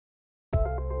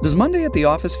Does Monday at the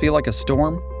office feel like a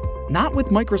storm? Not with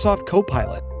Microsoft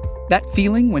Copilot. That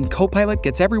feeling when Copilot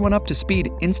gets everyone up to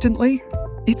speed instantly?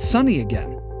 It's sunny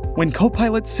again. When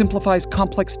Copilot simplifies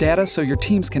complex data so your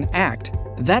teams can act,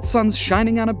 that sun's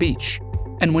shining on a beach.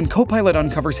 And when Copilot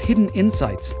uncovers hidden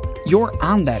insights, you're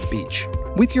on that beach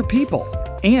with your people,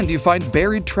 and you find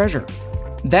buried treasure.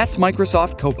 That's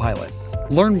Microsoft Copilot.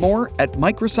 Learn more at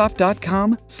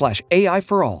Microsoft.com/AI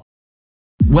for all.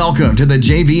 Welcome to the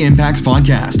JV Impacts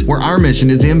Podcast, where our mission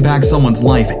is to impact someone's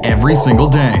life every single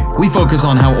day. We focus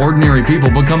on how ordinary people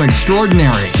become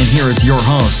extraordinary. And here is your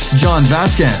host, John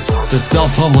Vasquez, the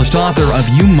self-published author of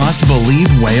You Must Believe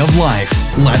Way of Life.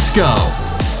 Let's go.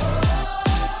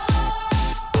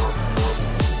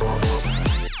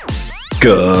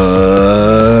 Good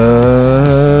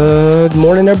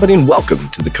morning, everybody, and welcome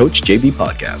to the Coach JV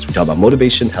Podcast. We talk about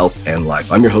motivation, health, and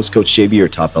life. I'm your host, Coach JV, your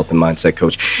top health and mindset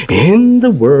coach in the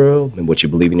world. And what you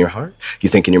believe in your heart, you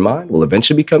think in your mind, will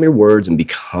eventually become your words and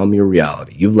become your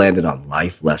reality. You've landed on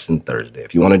Life Lesson Thursday.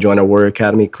 If you want to join our Warrior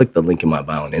Academy, click the link in my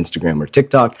bio on Instagram or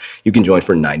TikTok. You can join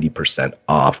for 90%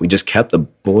 off. We just kept the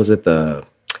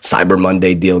Cyber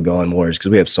Monday deal going, Warriors, because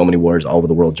we have so many Warriors all over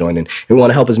the world joining, and we want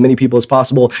to help as many people as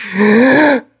possible.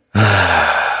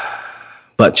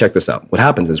 But check this out. What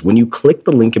happens is when you click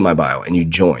the link in my bio and you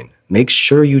join, make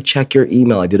sure you check your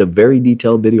email. I did a very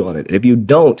detailed video on it. If you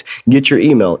don't get your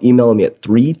email me at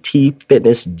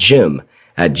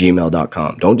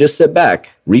 3tfitnessgym@gmail.com. Don't just sit back.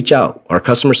 Reach out. Our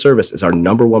customer service is our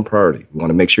number one priority. We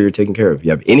want to make sure you're taken care of. If you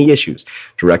have any issues,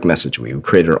 direct message me. We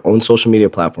created our own social media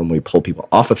platform. We pull people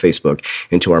off of Facebook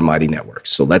into our mighty networks.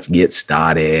 So let's get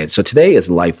started. So today is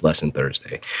Life Lesson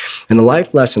Thursday. And the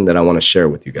life lesson that I want to share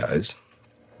with you guys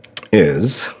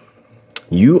is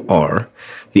you are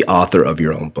the author of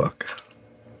your own book.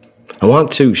 I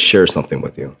want to share something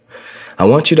with you. I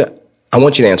want you to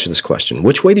answer this question.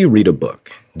 Which way do you read a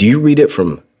book? Do you read it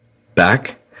from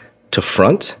back to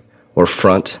front or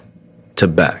front to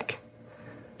back?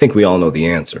 I think we all know the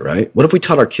answer, right? What if we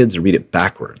taught our kids to read it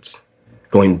backwards,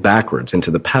 going backwards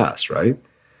into the past, right?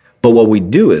 But what we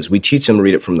do is we teach them to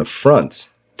read it from the front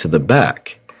to the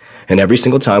back. And every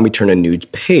single time we turn a new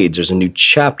page, there's a new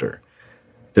chapter.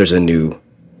 There's a new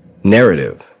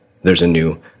narrative. There's a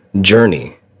new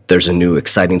journey. There's a new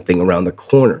exciting thing around the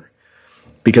corner.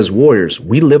 Because Warriors,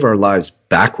 we live our lives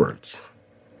backwards.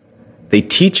 They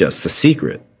teach us the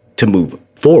secret to move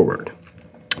forward.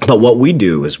 But what we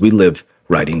do is we live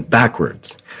writing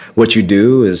backwards. What you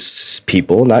do is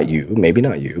people, not you, maybe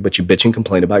not you, but you bitch and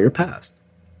complain about your past.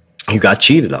 You got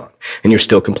cheated on, and you're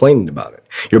still complaining about it.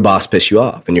 Your boss pissed you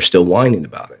off, and you're still whining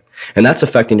about it. And that's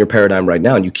affecting your paradigm right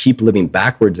now, and you keep living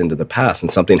backwards into the past,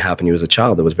 and something happened to you as a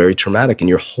child that was very traumatic, and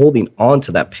you're holding on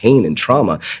to that pain and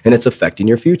trauma, and it's affecting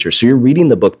your future. So you're reading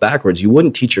the book backwards. You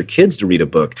wouldn't teach your kids to read a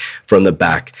book from the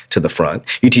back to the front.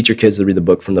 You teach your kids to read the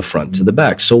book from the front to the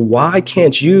back. So why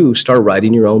can't you start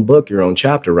writing your own book, your own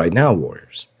chapter right now,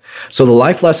 Warriors? So the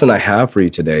life lesson I have for you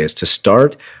today is to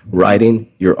start writing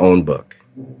your own book.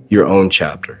 Your own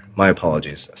chapter. My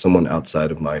apologies. Someone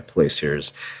outside of my place here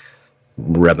is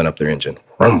revving up their engine.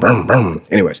 Brum, brum, brum.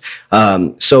 Anyways,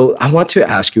 so I want to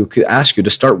ask you to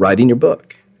start writing your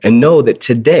book and know that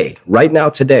today, right now,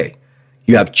 today,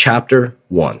 you have chapter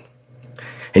 1.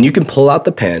 And you can pull out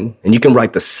the pen and you can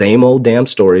write the same old damn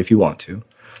story if you want to.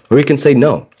 Or you can say,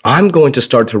 no, I'm going to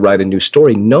start to write a new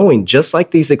story, knowing just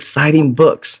like these exciting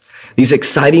books, these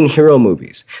exciting hero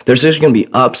movies, there's going to be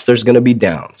ups, there's going to be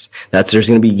downs. There's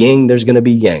going to be yin, there's going to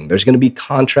be yang. There's going to be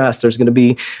contrast, there's going to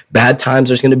be bad times,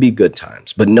 there's going to be good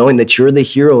times. But knowing that you're the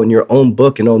hero in your own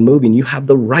book and own movie, and you have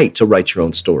the right to write your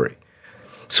own story.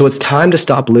 So it's time to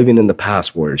stop living in the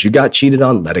past, Warriors. You got cheated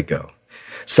on, let it go.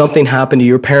 Something happened to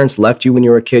you, your parents left you when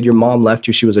you were a kid, your mom left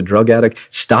you, she was a drug addict.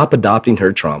 Stop adopting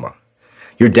her trauma.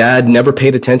 Your dad never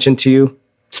paid attention to you.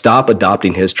 Stop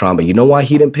adopting his trauma. You know why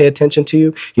he didn't pay attention to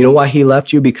you? You know why he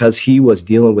left you? Because he was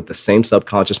dealing with the same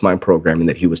subconscious mind programming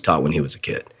that he was taught when he was a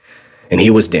kid. And he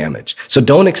was damaged. So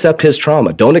don't accept his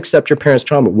trauma. Don't accept your parents'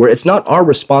 trauma. Where it's not our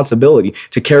responsibility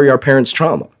to carry our parents'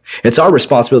 trauma. It's our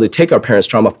responsibility to take our parents'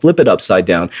 trauma, flip it upside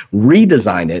down,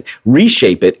 redesign it,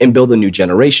 reshape it, and build a new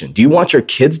generation. Do you want your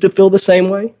kids to feel the same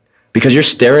way? Because you're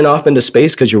staring off into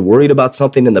space because you're worried about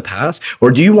something in the past? Or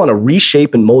do you want to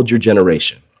reshape and mold your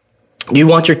generation? Do you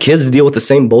want your kids to deal with the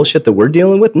same bullshit that we're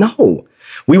dealing with? No.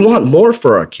 We want more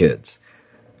for our kids.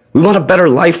 We want a better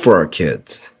life for our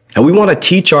kids. And we want to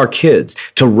teach our kids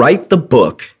to write the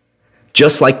book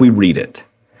just like we read it.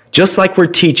 Just like we're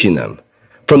teaching them.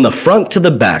 From the front to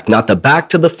the back, not the back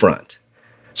to the front.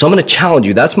 So I'm going to challenge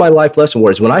you. That's my life lesson.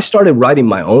 Whereas when I started writing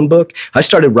my own book, I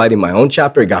started writing my own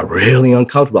chapter. It got really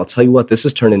uncomfortable. I'll tell you what, this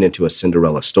is turning into a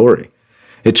Cinderella story.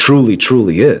 It truly,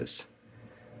 truly is.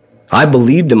 I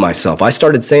believed in myself. I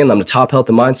started saying I'm the top health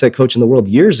and mindset coach in the world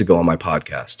years ago on my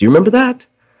podcast. Do you remember that?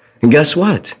 And guess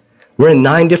what? We're in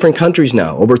 9 different countries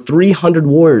now. Over 300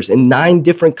 warriors in 9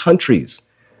 different countries.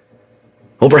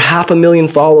 Over 500,000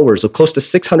 followers, or close to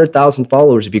 600,000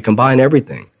 followers if you combine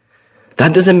everything.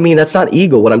 That doesn't mean, that's not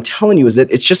ego. What I'm telling you is that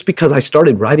it's just because I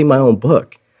started writing my own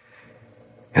book.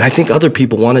 And I think other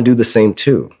people want to do the same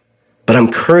too. But I'm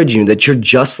encouraging you that you're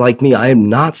just like me. I am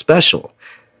not special.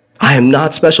 I am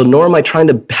not special, nor am I trying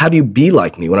to have you be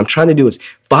like me. What I'm trying to do is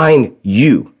find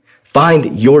you,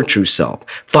 find your true self,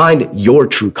 find your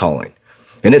true calling.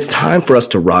 And it's time for us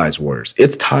to rise, warriors.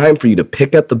 It's time for you to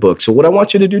pick up the book. So what I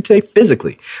want you to do today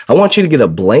physically, I want you to get a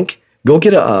blank, go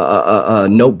get a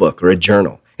notebook or a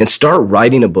journal and start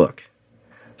writing a book.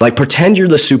 Like pretend you're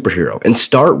the superhero and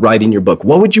start writing your book.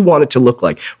 What would you want it to look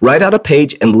like? Write out a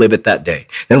page and live it that day.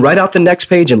 Then write out the next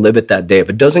page and live it that day. If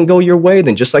it doesn't go your way,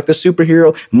 then just like the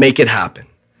superhero, make it happen.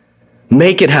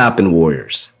 Make it happen,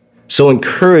 warriors. So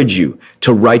encourage you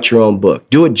to write your own book.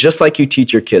 Do it just like you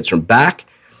teach your kids from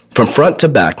front to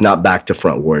back, not back to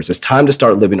front, warriors. It's time to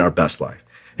start living our best life.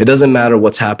 It doesn't matter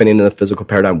what's happening in the physical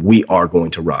paradigm. We are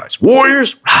going to rise.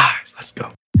 Warriors, rise. Let's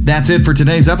go. That's it for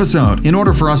today's episode. In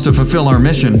order for us to fulfill our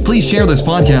mission, please share this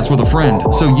podcast with a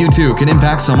friend so you too can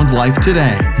impact someone's life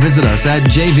today. Visit us at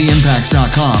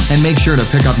jvimpacts.com and make sure to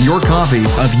pick up your copy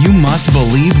of You Must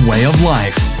Believe Way of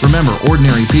Life. Remember,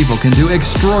 ordinary people can do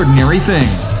extraordinary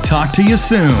things. Talk to you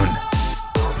soon.